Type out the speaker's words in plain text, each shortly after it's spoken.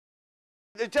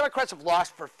The Democrats have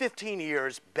lost for 15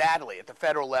 years badly at the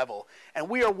federal level, and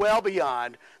we are well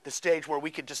beyond the stage where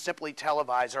we can just simply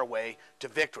televise our way to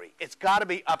victory. It's got to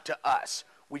be up to us.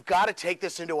 We've got to take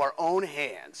this into our own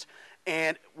hands.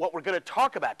 And what we're going to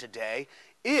talk about today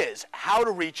is how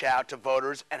to reach out to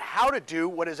voters and how to do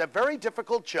what is a very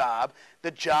difficult job,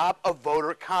 the job of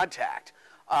voter contact.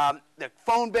 The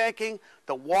phone banking,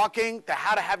 the walking, the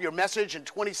how to have your message in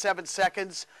 27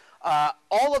 seconds,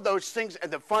 all of those things,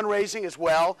 and the fundraising as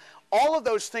well, all of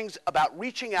those things about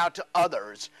reaching out to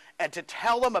others and to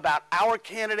tell them about our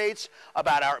candidates,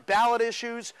 about our ballot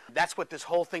issues. That's what this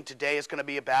whole thing today is going to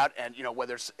be about. And, you know,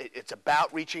 whether it's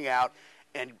about reaching out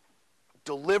and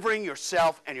delivering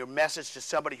yourself and your message to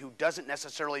somebody who doesn't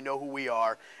necessarily know who we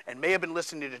are and may have been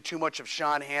listening to too much of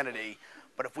Sean Hannity.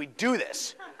 But if we do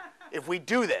this,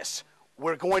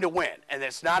 we're going to win. And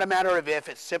it's not a matter of if,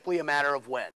 it's simply a matter of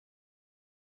when.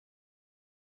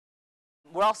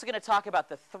 We're also going to talk about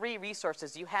the 3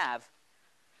 resources you have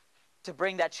to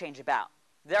bring that change about.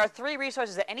 There are 3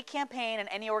 resources that any campaign and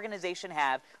any organization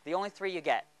have, the only 3 you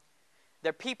get.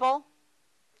 They're people,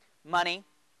 money,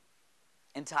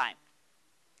 and time.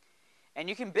 And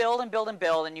you can build and build and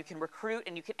build, and you can recruit,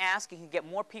 and you can ask, and you can get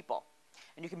more people.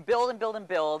 And you can build and build and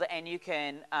build, and you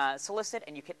can solicit,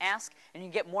 and you can ask, and you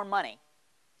can get more money.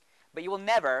 But you will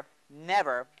never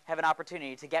have an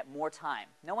opportunity to get more time.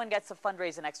 No one gets to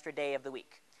fundraise an extra day of the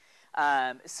week.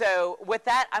 So with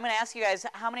that, I'm going to ask you guys,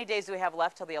 how many days do we have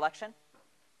left till the election?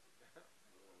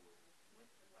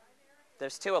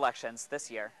 There's 2 elections this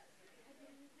year.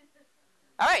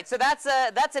 All right, so that's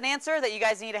an answer that you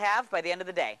guys need to have by the end of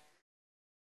the day.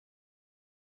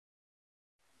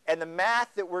 And the math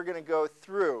that we're going to go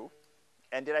through,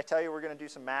 and did I tell you we're going to do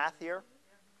some math here?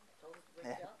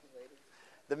 Yeah.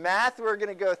 The math we're going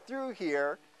to go through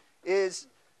here is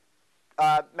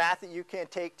math that you can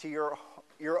take to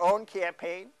your own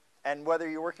campaign, and whether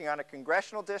you're working on a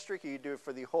congressional district, you do it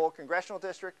for the whole congressional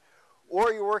district,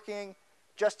 or you're working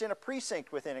just in a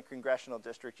precinct within a congressional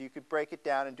district, you could break it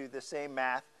down and do the same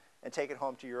math and take it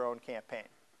home to your own campaign.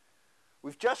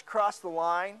 We've just crossed the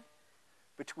line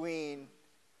between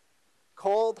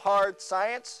cold, hard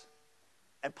science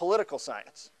and political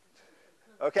science.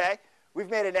 Okay? We've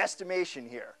made an estimation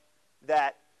here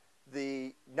that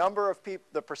the number of people,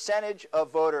 the percentage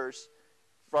of voters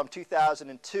from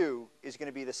 2002 is going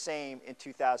to be the same in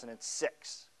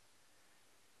 2006.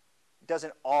 It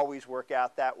doesn't always work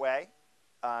out that way.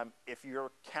 If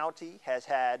your county has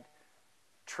had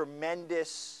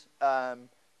tremendous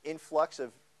influx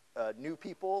of new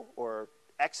people or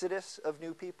exodus of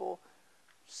new people,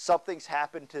 something's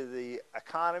happened to the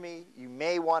economy, you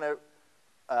may want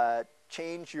to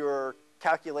change your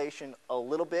calculation a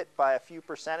little bit by a few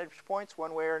percentage points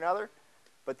one way or another,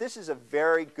 but this is a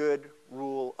very good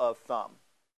rule of thumb.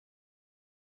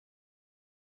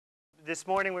 This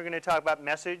morning we're going to talk about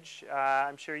message.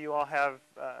 I'm sure you all have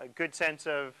a good sense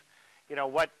of, you know,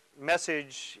 what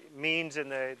message means in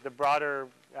the broader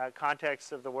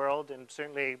context of the world, and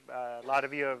certainly a lot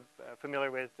of you are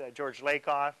familiar with George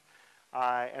Lakoff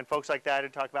and folks like that who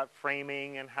talk about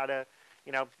framing and how to,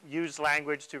 you know, use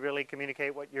language to really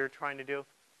communicate what you're trying to do.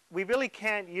 We really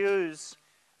can't use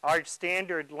our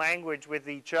standard language with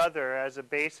each other as a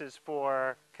basis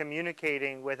for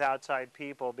communicating with outside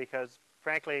people because,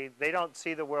 frankly, they don't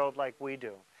see the world like we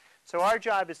do. So our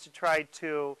job is to try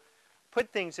to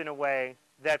put things in a way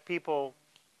that people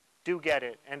do get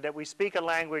it and that we speak a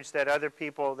language that other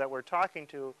people that we're talking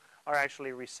to are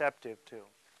actually receptive to.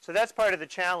 So that's part of the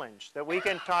challenge, that we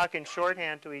can talk in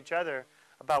shorthand to each other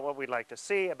about what we'd like to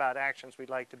see, about actions we'd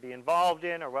like to be involved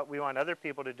in, or what we want other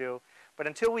people to do. But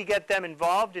until we get them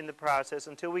involved in the process,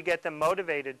 until we get them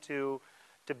motivated to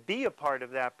be a part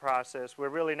of that process, we're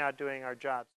really not doing our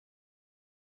job.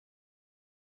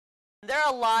 There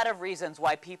are a lot of reasons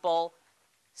why people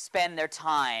spend their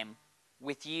time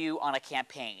with you on a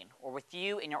campaign, or with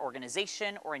you in your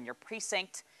organization, or in your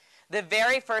precinct. The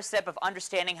very first step of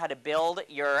understanding how to build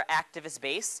your activist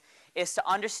base is to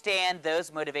understand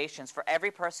those motivations for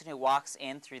every person who walks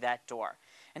in through that door.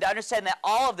 And to understand that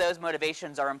all of those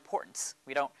motivations are important.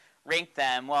 We don't rank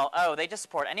them, well, oh, they just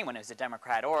support anyone who's a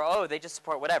Democrat, or oh, they just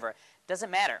support whatever. It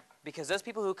doesn't matter, because those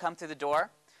people who come through the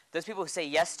door, those people who say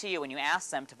yes to you when you ask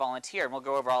them to volunteer, and we'll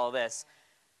go over all of this,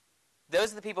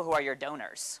 those are the people who are your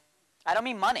donors. I don't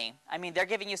mean money. I mean they're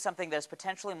giving you something that's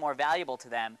potentially more valuable to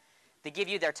them. They give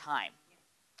you their time.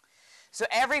 So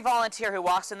every volunteer who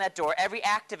walks in that door, every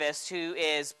activist who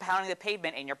is pounding the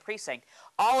pavement in your precinct,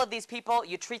 all of these people,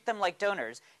 you treat them like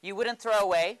donors. You wouldn't throw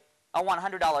away a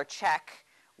 $100 check.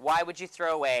 Why would you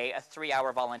throw away a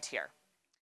 3-hour volunteer?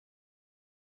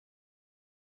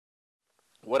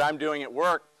 What I'm doing at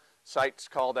work, site's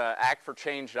called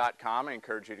actforchange.com, I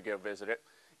encourage you to go visit it,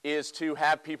 is to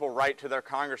have people write to their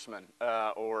congressman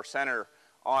or senator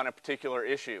on a particular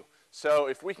issue. So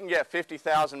if we can get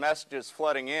 50,000 messages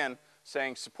flooding in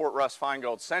saying support Russ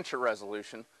Feingold's censure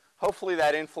resolution, hopefully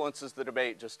that influences the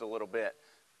debate just a little bit.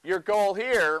 Your goal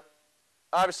here,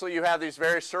 obviously you have these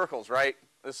various circles, right?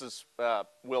 This is,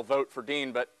 we'll vote for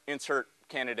Dean, but insert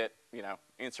candidate, you know,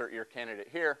 insert your candidate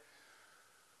here.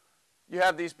 You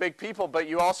have these big people, but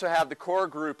you also have the core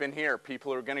group in here,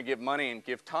 people who are going to give money and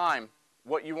give time.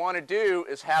 What you want to do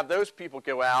is have those people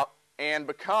go out and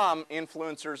become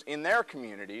influencers in their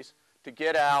communities to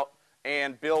get out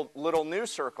and build little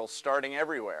news circles starting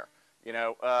everywhere. You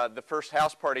know, the first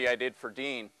house party I did for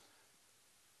Dean,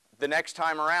 the next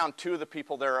time around, 2 of the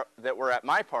people there that were at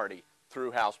my party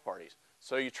threw house parties.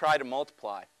 So you try to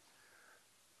multiply.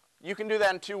 You can do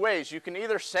that in 2 ways. You can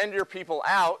either send your people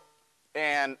out,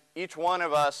 and each one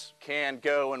of us can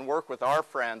go and work with our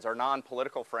friends, our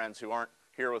non-political friends who aren't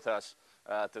here with us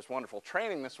at this wonderful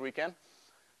training this weekend.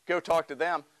 Go talk to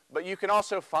them. But you can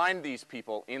also find these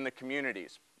people in the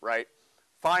communities, right?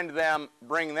 Find them,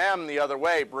 bring them the other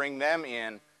way, bring them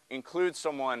in, include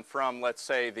someone from, let's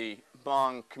say, the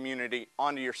Hmong community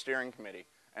onto your steering committee,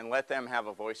 and let them have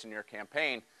a voice in your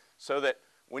campaign, so that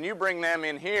when you bring them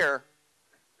in here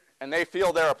and they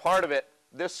feel they're a part of it,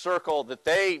 this circle that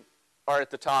they are at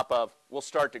the top of will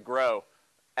start to grow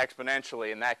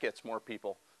exponentially, and that gets more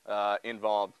people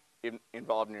involved in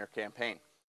your campaign.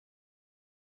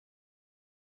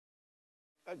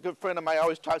 A good friend of mine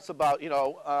always talks about, you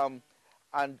know,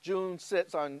 on June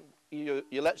 6th, on your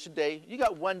election day, you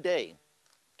got 1 day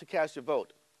to cast your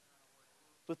vote.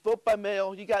 With vote by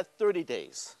mail, you got 30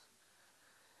 days.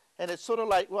 And it's sort of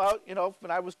like, well, you know,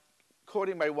 when I was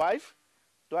courting my wife,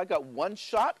 do I got 1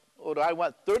 shot, or do I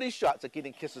want 30 shots of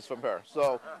getting kisses from her?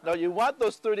 So, no, you want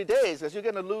those 30 days, because you're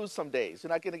going to lose some days.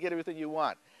 You're not going to get everything you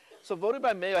want. So voting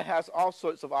by mail has all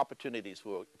sorts of opportunities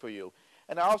for you.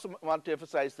 And I also want to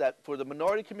emphasize that for the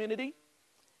minority community,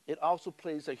 it also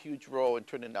plays a huge role in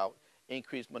turning out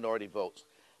increased minority votes,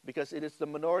 because it is the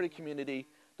minority community,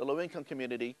 the low-income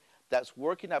community, that's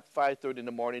working at 5:30 in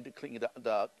the morning to clean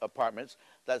the apartments,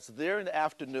 that's there in the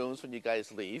afternoons when you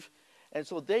guys leave, and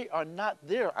so they are not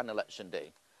there on election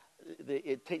day.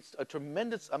 It takes a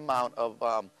tremendous amount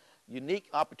of unique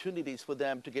opportunities for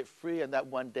them to get free on that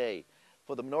 1 day.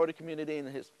 For the minority community and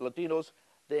his Latinos,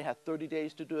 they have 30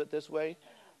 days to do it this way.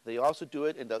 They also do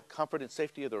it in the comfort and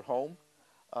safety of their home.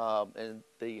 And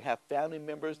they have family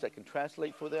members that can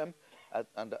translate for them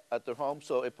at their home.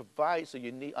 So it provides a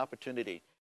unique opportunity.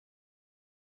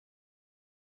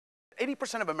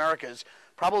 80% of Americans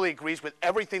probably agrees with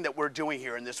everything that we're doing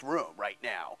here in this room right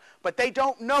now. But they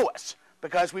don't know us,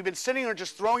 because we've been sitting here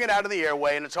just throwing it out in the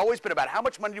airway, and it's always been about how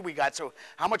much money do we got, so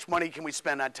how much money can we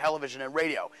spend on television and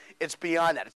radio. It's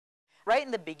beyond that. Right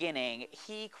in the beginning,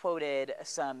 he quoted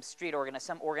some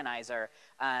organizer,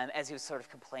 as he was sort of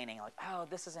complaining, like, oh,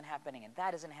 this isn't happening, and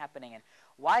that isn't happening, and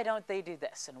why don't they do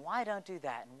this, and why don't do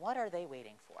that, and what are they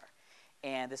waiting for?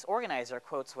 And this organizer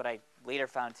quotes what I later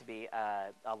found to be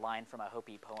a line from a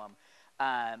Hopi poem,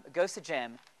 goes to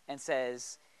Jim and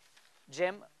says,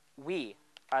 Jim, we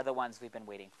are the ones we've been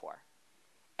waiting for.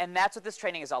 And that's what this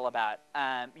training is all about.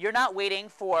 You're not waiting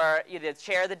for the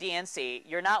chair of the DNC.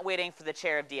 You're not waiting for the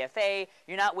chair of DFA.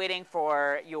 You're not waiting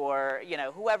for your,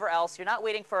 whoever else. You're not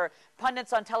waiting for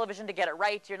pundits on television to get it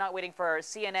right. You're not waiting for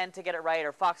CNN to get it right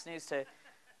or Fox News to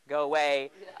go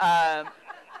away.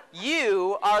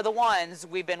 You are the ones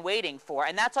we've been waiting for,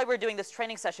 and that's why we're doing this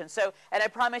training session. So, and I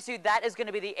promise you that is going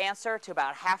to be the answer to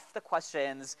about half the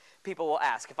questions people will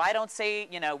ask. If I don't say,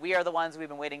 we are the ones we've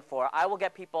been waiting for, I will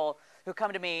get people who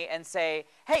come to me and say,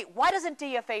 hey, why doesn't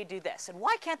DFA do this? And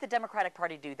why can't the Democratic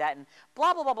Party do that? And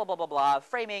blah, blah, blah, blah, blah, blah, blah,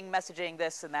 framing, messaging,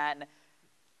 this and that. And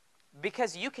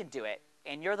because you can do it,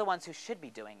 and you're the ones who should be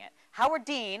doing it. Howard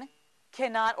Dean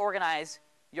cannot organize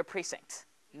your precinct,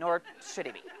 nor should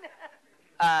he be.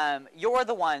 You're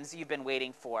the ones you've been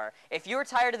waiting for. If you're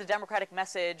tired of the Democratic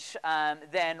message,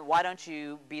 then why don't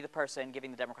you be the person giving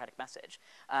the Democratic message?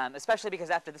 Especially because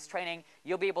after this training,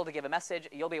 you'll be able to give a message,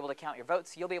 you'll be able to count your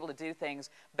votes, you'll be able to do things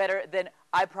better than,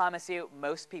 I promise you,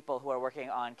 most people who are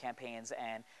working on campaigns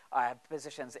and have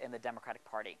positions in the Democratic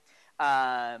Party.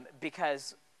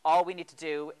 Because all we need to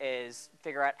do is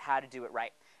figure out how to do it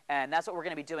right. And that's what we're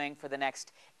going to be doing for the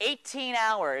next 18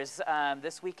 hours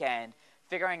this weekend,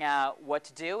 figuring out what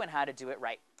to do and how to do it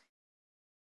right.